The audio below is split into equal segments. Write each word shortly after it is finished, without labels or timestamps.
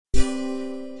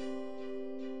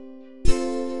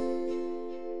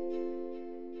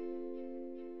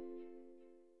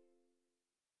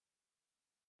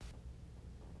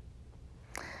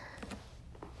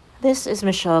This is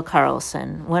Michelle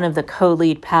Carlson, one of the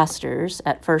co-lead pastors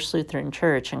at First Lutheran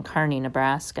Church in Kearney,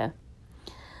 Nebraska.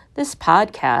 This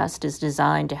podcast is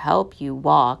designed to help you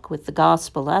walk with the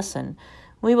gospel lesson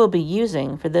we will be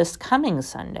using for this coming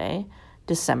Sunday,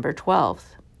 December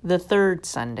 12th, the third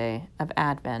Sunday of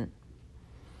Advent.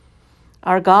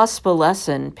 Our gospel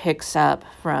lesson picks up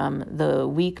from the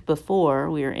week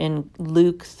before. We are in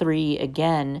Luke 3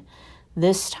 again,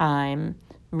 this time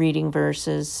reading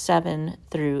verses 7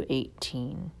 through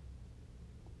 18.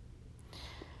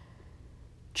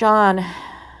 John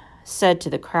said to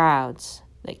the crowds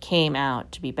that came out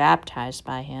to be baptized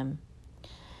by him,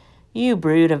 "You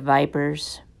brood of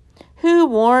vipers, who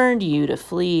warned you to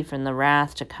flee from the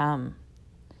wrath to come?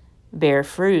 Bear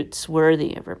fruits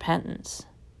worthy of repentance.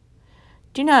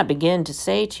 Do not begin to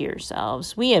say to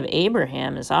yourselves, 'We have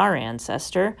Abraham as our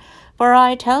ancestor,' for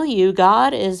I tell you,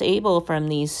 God is able from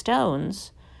these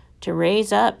stones to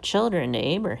raise up children to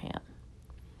Abraham.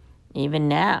 Even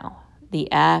now,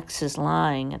 the axe is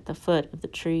lying at the foot of the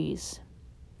trees.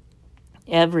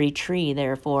 Every tree,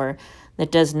 therefore,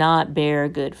 that does not bear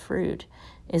good fruit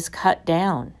is cut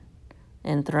down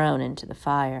and thrown into the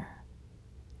fire."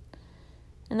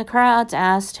 And the crowds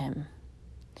asked him,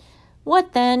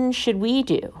 "What then should we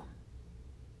do?"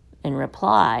 In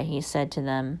reply, he said to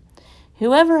them,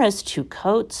 "Whoever has 2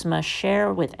 coats must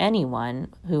share with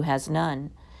anyone who has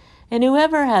none, and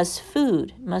whoever has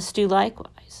food must do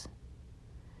likewise."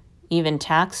 Even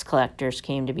tax collectors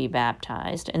came to be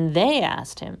baptized, and they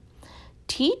asked him,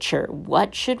 "Teacher,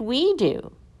 what should we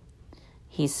do?"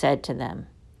 He said to them,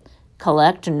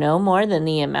 "Collect no more than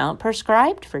the amount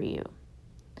prescribed for you."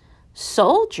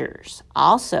 Soldiers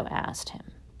also asked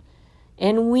him,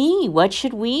 "And we, what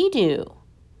should we do?"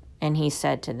 And he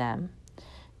said to them,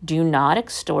 "Do not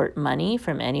extort money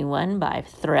from anyone by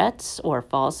threats or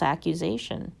false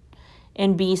accusation,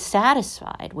 and be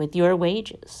satisfied with your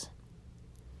wages."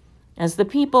 As the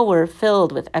people were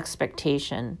filled with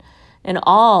expectation, and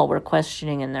all were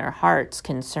questioning in their hearts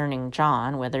concerning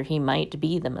John whether he might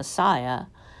be the Messiah,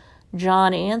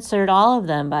 John answered all of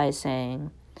them by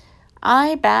saying,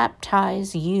 "I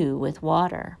baptize you with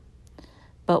water,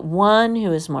 but one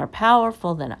who is more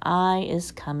powerful than I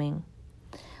is coming.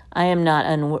 I am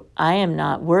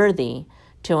not worthy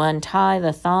to untie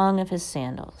the thong of his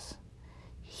sandals.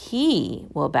 He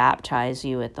will baptize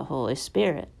you with the Holy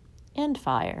Spirit and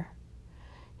fire.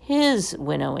 His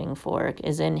winnowing fork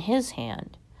is in his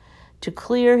hand to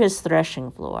clear his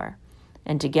threshing floor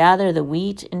and to gather the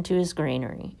wheat into his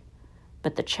granary,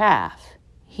 but the chaff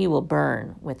he will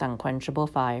burn with unquenchable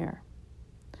fire."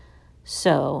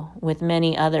 So, with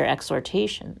many other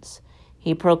exhortations,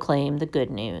 he proclaimed the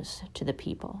good news to the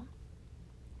people.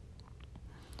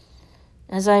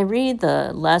 As I read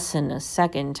the lesson a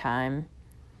second time,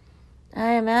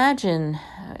 I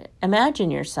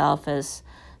imagine yourself as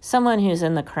someone who's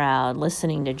in the crowd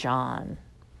listening to John.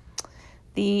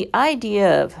 The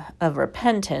idea of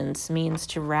repentance means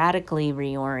to radically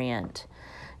reorient.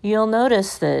 You'll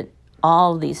notice that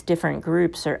all these different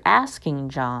groups are asking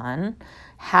John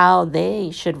how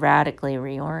they should radically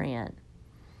reorient.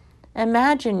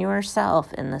 Imagine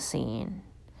yourself in the scene,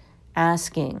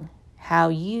 asking how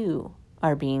you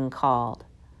are being called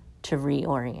to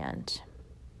reorient.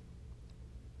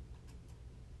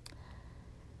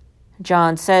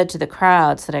 John said to the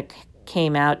crowds that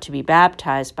came out to be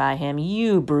baptized by him,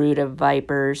 "You brood of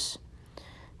vipers,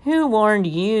 who warned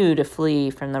you to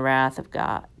flee from the wrath of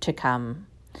God to come?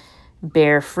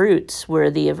 Bear fruits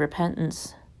worthy of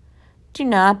repentance. Do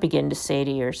not begin to say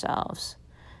to yourselves,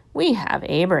 'We have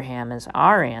Abraham as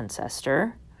our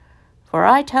ancestor,' for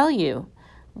I tell you,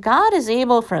 God is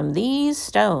able from these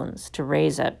stones to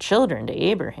raise up children to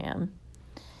Abraham.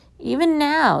 Even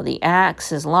now the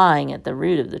axe is lying at the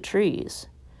root of the trees.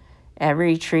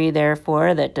 Every tree,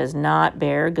 therefore, that does not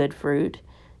bear good fruit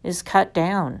is cut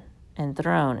down and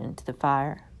thrown into the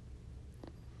fire."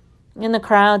 And the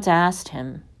crowds asked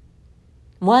him,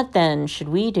 "What then should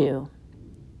we do?"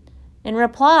 In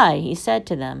reply, he said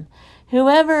to them,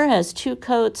 "Whoever has 2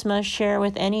 coats must share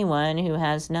with anyone who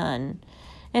has none,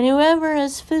 and whoever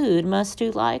has food must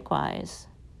do likewise."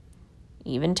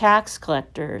 Even tax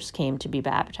collectors came to be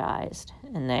baptized,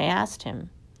 and they asked him,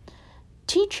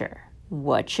 "Teacher,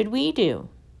 what should we do?"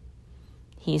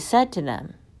 He said to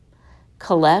them,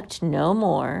 "Collect no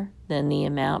more than the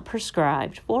amount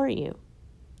prescribed for you."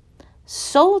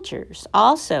 Soldiers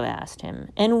also asked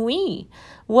him, "And we,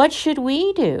 what should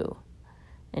we do?"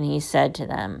 And he said to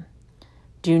them,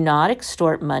 "Do not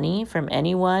extort money from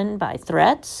anyone by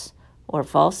threats or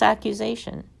false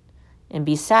accusation, and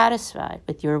be satisfied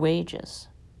with your wages."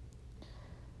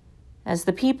 As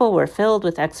the people were filled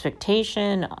with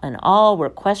expectation, and all were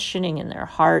questioning in their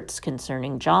hearts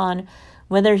concerning John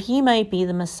whether he might be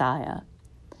the Messiah,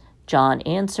 John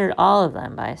answered all of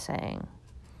them by saying,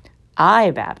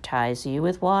 I baptize you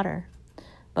with water,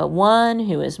 but one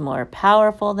who is more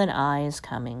powerful than I is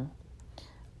coming.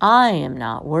 I am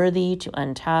not worthy to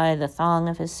untie the thong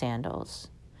of his sandals.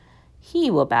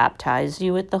 He will baptize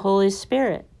you with the Holy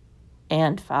Spirit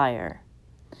and fire.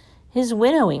 His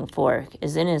winnowing fork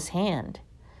is in his hand,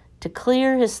 to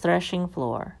clear his threshing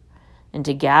floor, and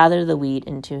to gather the wheat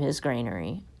into his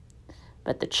granary.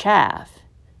 But the chaff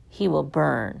he will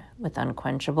burn with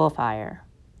unquenchable fire.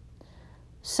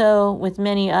 So, with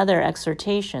many other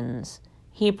exhortations,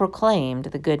 he proclaimed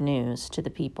the good news to the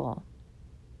people.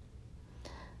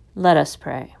 Let us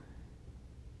pray.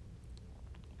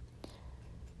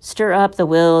 Stir up the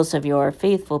wills of your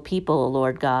faithful people,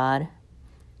 Lord God,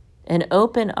 and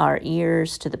open our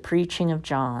ears to the preaching of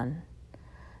John,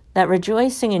 that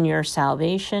rejoicing in your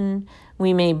salvation,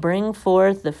 we may bring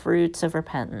forth the fruits of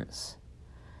repentance.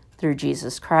 Through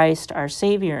Jesus Christ, our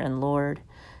Savior and Lord,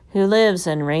 who lives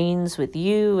and reigns with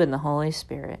you in the Holy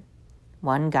Spirit,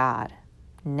 one God,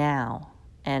 now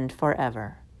and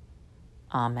forever.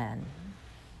 Amen.